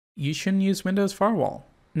you shouldn't use Windows Firewall.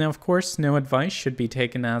 Now, of course, no advice should be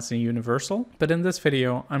taken as a universal, but in this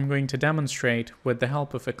video, I'm going to demonstrate with the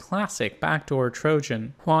help of a classic backdoor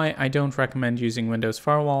Trojan why I don't recommend using Windows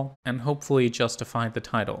Firewall and hopefully justify the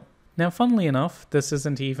title. Now, funnily enough, this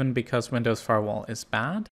isn't even because Windows Firewall is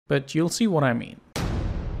bad, but you'll see what I mean.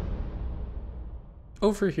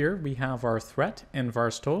 Over here, we have our threat in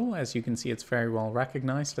VirusTotal. As you can see, it's very well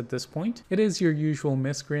recognized at this point. It is your usual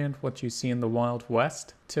miscreant, what you see in the Wild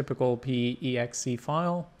West, typical PEXE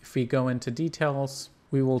file. If we go into details,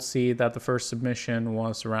 we will see that the first submission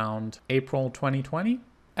was around April 2020,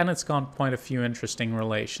 and it's got quite a few interesting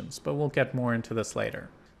relations, but we'll get more into this later.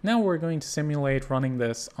 Now we're going to simulate running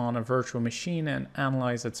this on a virtual machine and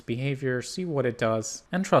analyze its behavior, see what it does,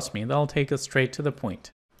 and trust me, that'll take us straight to the point.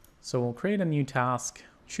 So we'll create a new task,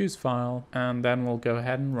 choose file, and then we'll go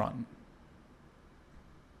ahead and run.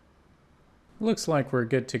 Looks like we're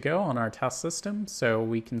good to go on our test system, so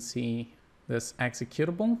we can see this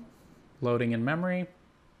executable, loading in memory,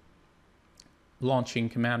 launching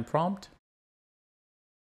command prompt,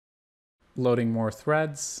 loading more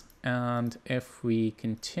threads, and if we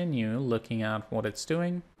continue looking at what it's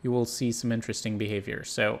doing, you will see some interesting behavior.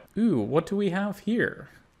 So, what do we have here?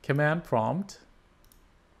 Command prompt.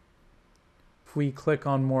 If we click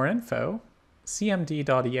on more info,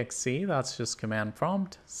 cmd.exe, that's just command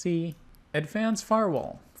prompt, C, advanced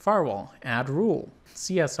firewall, add rule,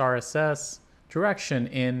 CSRSS, direction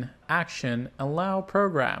in action, allow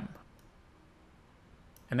program,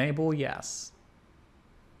 enable yes.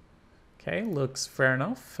 Okay, looks fair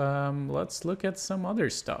enough. Let's look at some other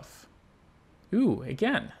stuff.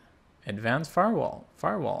 Again, advanced firewall,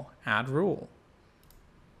 add rule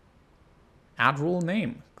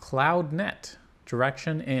name, CloudNet,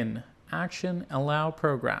 direction in, action, allow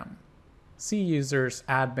program. See users,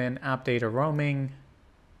 admin, app data roaming,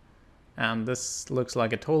 and this looks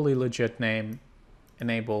like a totally legit name,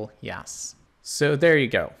 enable yes. So there you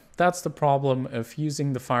go. That's the problem of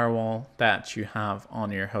using the firewall that you have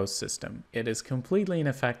on your host system. It is completely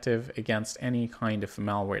ineffective against any kind of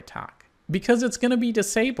malware attack because it's going to be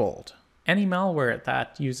disabled. Any malware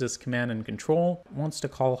that uses command and control, wants to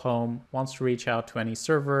call home, wants to reach out to any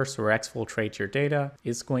servers or exfiltrate your data,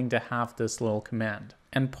 is going to have this little command.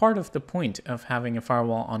 And part of the point of having a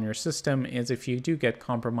firewall on your system is if you do get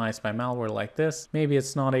compromised by malware like this, maybe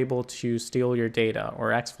it's not able to steal your data or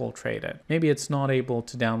exfiltrate it. Maybe it's not able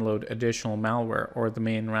to download additional malware or the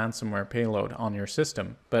main ransomware payload on your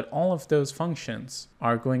system. But all of those functions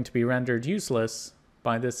are going to be rendered useless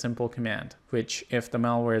by this simple command, which if the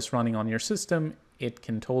malware is running on your system, it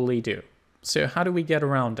can totally do. So how do we get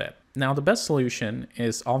around it? Now, the best solution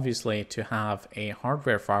is obviously to have a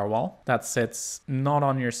hardware firewall that sits not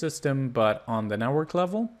on your system, but on the network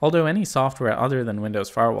level. Although any software other than Windows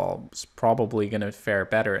Firewall is probably going to fare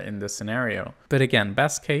better in this scenario. But again,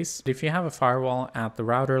 best case, if you have a firewall at the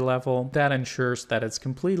router level, that ensures that it's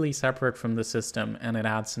completely separate from the system and it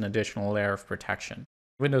adds an additional layer of protection.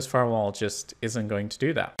 Windows Firewall just isn't going to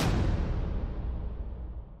do that.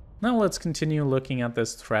 Now let's continue looking at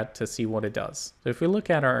this threat to see what it does. So if we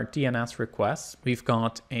look at our DNS requests, we've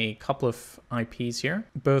got a couple of IPs here.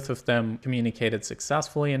 Both of them communicated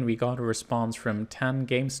successfully and we got a response from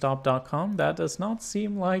 10gamestop.com. That does not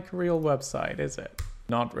seem like a real website, is it?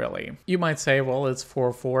 Not really. You might say, well, it's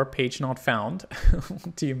 44, page not found.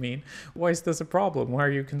 What do you mean? Why is this a problem? Why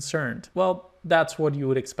are you concerned? Well, that's what you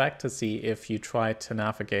would expect to see if you try to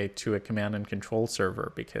navigate to a command and control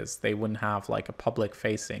server, because they wouldn't have like a public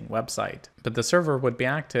facing website. But the server would be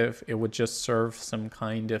active. It would just serve some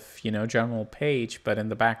kind of, general page, but in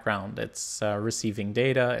the background, it's receiving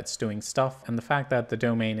data, it's doing stuff. And the fact that the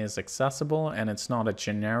domain is accessible and it's not a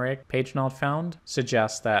generic page not found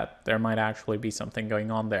suggests that there might actually be something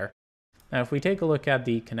going on there. Now, if we take a look at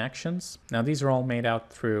the connections, now these are all made out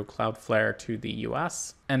through Cloudflare to the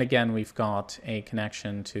US. And again, we've got a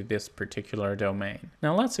connection to this particular domain.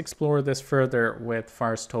 Now let's explore this further with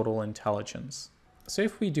VirusTotal Intelligence. So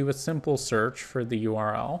if we do a simple search for the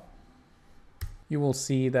URL, you will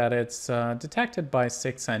see that it's detected by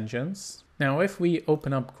 6 engines. Now, if we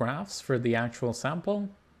open up graphs for the actual sample,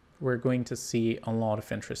 we're going to see a lot of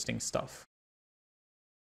interesting stuff.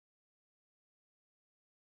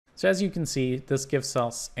 So as you can see, this gives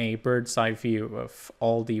us a bird's eye view of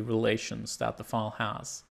all the relations that the file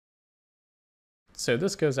has. So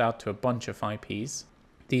this goes out to a bunch of IPs.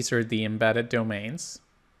 These are the embedded domains.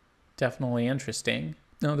 Definitely interesting.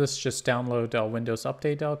 Now this just download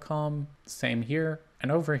windowsupdate.com, same here.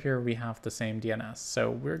 And over here we have the same DNS.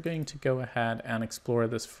 So we're going to go ahead and explore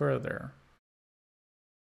this further.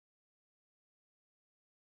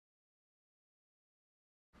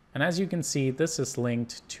 And as you can see, this is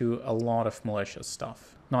linked to a lot of malicious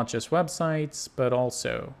stuff. Not just websites, but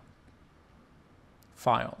also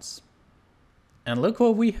files. And look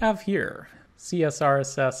what we have here,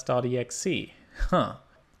 csrss.exe.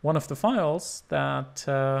 One of the files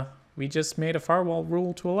that we just made a firewall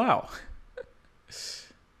rule to allow.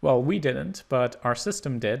 Well, we didn't, but our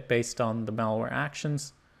system did based on the malware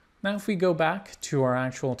actions. Now, if we go back to our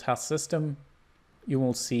actual test system, you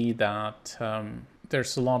will see that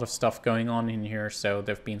there's a lot of stuff going on in here. So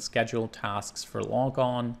there've been scheduled tasks for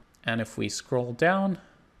logon. And if we scroll down,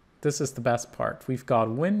 this is the best part. We've got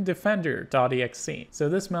windefender.exe. So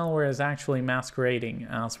this malware is actually masquerading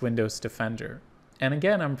as Windows Defender. And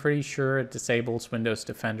again, I'm pretty sure it disables Windows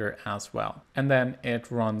Defender as well. And then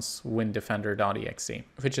it runs windefender.exe,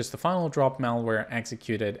 which is the final drop malware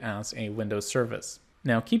executed as a Windows service.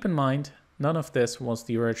 Now keep in mind, none of this was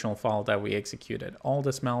the original file that we executed. All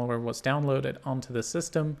this malware was downloaded onto the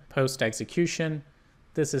system post-execution.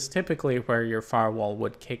 This is typically where your firewall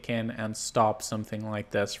would kick in and stop something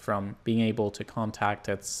like this from being able to contact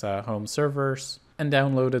its home servers and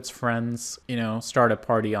download its friends, start a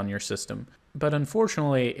party on your system. But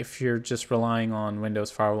unfortunately, if you're just relying on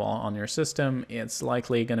Windows Firewall on your system, it's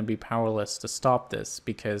likely going to be powerless to stop this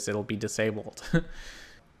because it'll be disabled.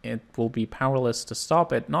 It will be powerless to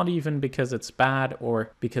stop it, not even because it's bad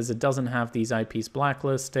or because it doesn't have these IPs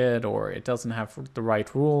blacklisted or it doesn't have the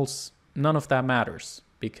right rules. None of that matters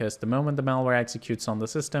because the moment the malware executes on the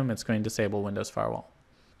system, it's going to disable Windows Firewall.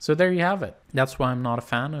 So there you have it. That's why I'm not a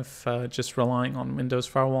fan of just relying on Windows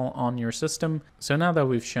Firewall on your system. So now that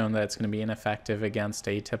we've shown that it's going to be ineffective against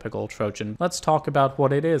a typical Trojan, let's talk about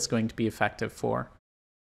what it is going to be effective for.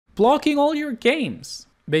 Blocking all your games.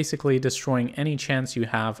 Basically destroying any chance you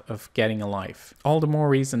have of getting a life. All the more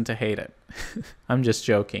reason to hate it. I'm just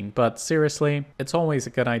joking, but seriously, it's always a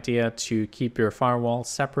good idea to keep your firewall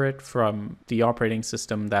separate from the operating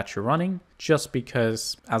system that you're running, just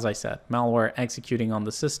because, as I said, malware executing on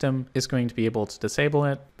the system is going to be able to disable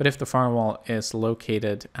it, but if the firewall is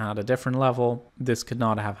located at a different level, this could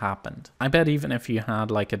not have happened. I bet even if you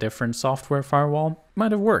had like a different software firewall, it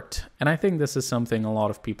might have worked, and I think this is something a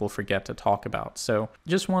lot of people forget to talk about. So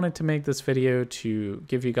just wanted to make this video to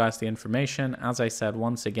give you guys the information. As I said,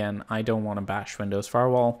 once again, I don't want to bash Windows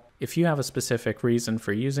Firewall. If you have a specific reason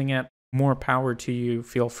for using it, more power to you,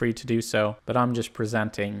 feel free to do so, but I'm just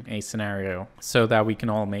presenting a scenario so that we can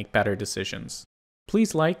all make better decisions.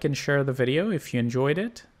 Please like and share the video if you enjoyed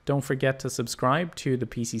it. Don't forget to subscribe to the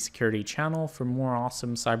PC Security channel for more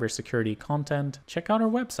awesome cybersecurity content. Check out our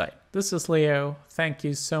website. This is Leo. Thank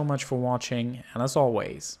you so much for watching, and as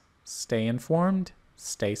always, stay informed,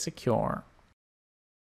 stay secure.